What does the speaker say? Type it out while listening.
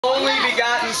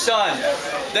begotten Son,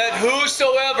 that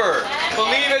whosoever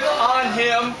believeth on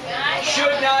him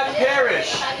should not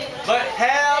perish, but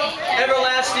have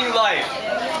everlasting life.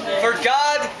 For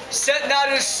God sent not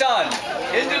his Son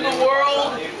into the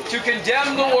world to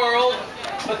condemn the world,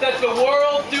 but that the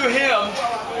world through him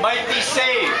might be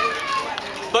saved.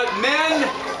 But men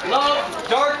love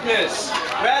darkness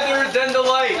rather than the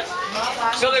light,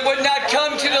 so they would not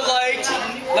come to the light,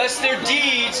 lest their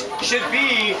deeds should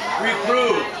be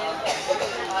reproved.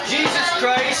 Jesus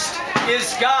Christ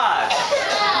is God.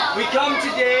 We come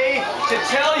today to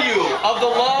tell you of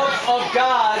the love of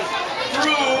God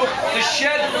through the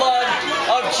shed blood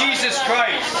of Jesus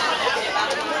Christ.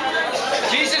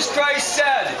 Jesus Christ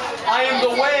said, I am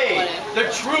the way, the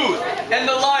truth, and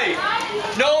the life.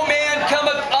 No man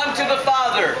cometh unto the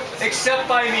Father except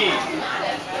by me.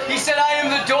 He said, I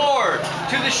am the door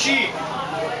to the sheep.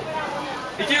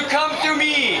 If you come through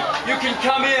me, you can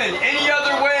come in any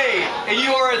other way, and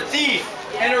you are a thief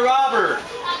and a robber.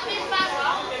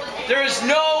 There is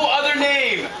no other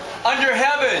name under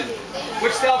heaven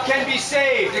which thou can be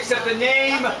saved except the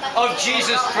name of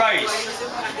Jesus Christ.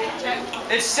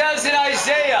 It says in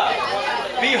Isaiah,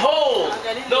 behold,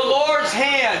 the Lord's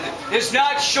hand is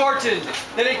not shortened,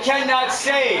 that it cannot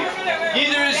save,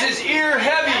 neither is his ear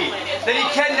heavy, that he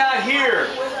cannot hear.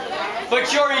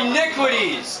 But your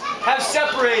iniquities have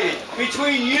separated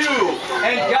between you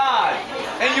and God,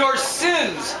 and your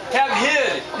sins have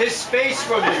hid his face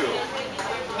from you.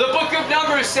 The book of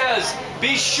Numbers says,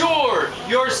 be sure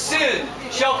your sin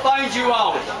shall find you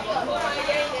out.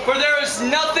 For there is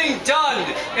nothing done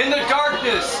in the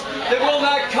darkness that will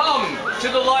not come to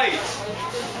the light.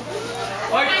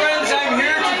 My friends, I'm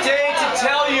here today to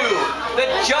tell you that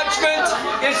judgment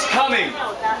is coming.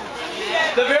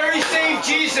 The very same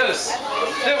Jesus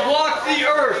that walked the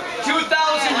earth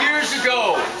 2,000 years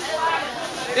ago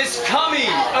is coming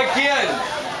again.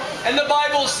 And the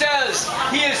Bible says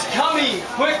he is coming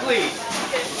quickly.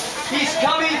 He's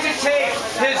coming to take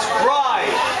his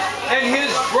bride, and his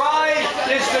bride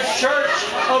is the church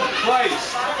of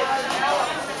Christ.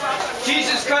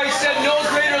 Jesus Christ said, no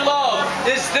greater love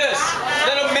is this,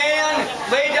 that a man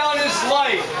lay down his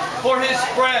life for his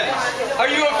friends. Are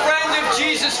you a friend of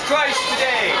Jesus Christ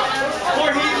today?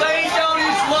 For he laid down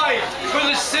his life for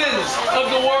the sins of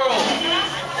the world.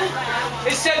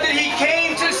 It said that he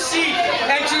came to seek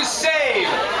and to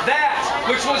save that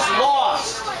which was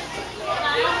lost.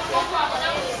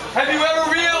 Have you ever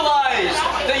realized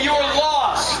that you are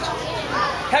lost?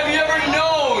 Have you ever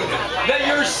known that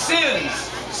your sins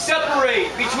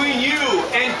separate between you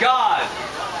and God?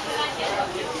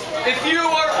 If you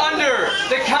are under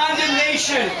the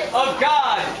condemnation of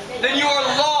God, then you are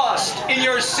lost in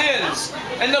your sins.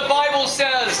 And the Bible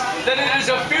says that it is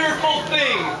a fearful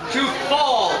thing to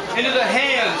fall into the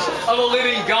hands of a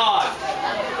living God.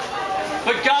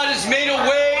 But God has made a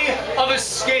way of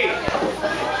escape.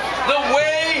 The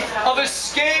way of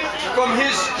escape from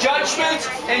his judgment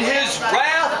and his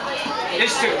wrath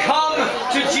is to come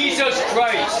to Jesus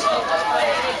Christ.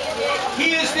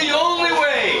 He is the only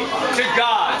way to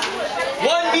God.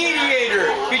 One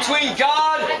mediator between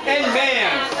God and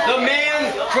man, the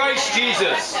man Christ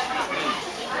Jesus.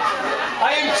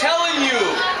 I am telling you,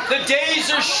 the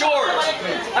days are short.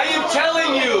 I am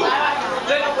telling you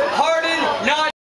that harden not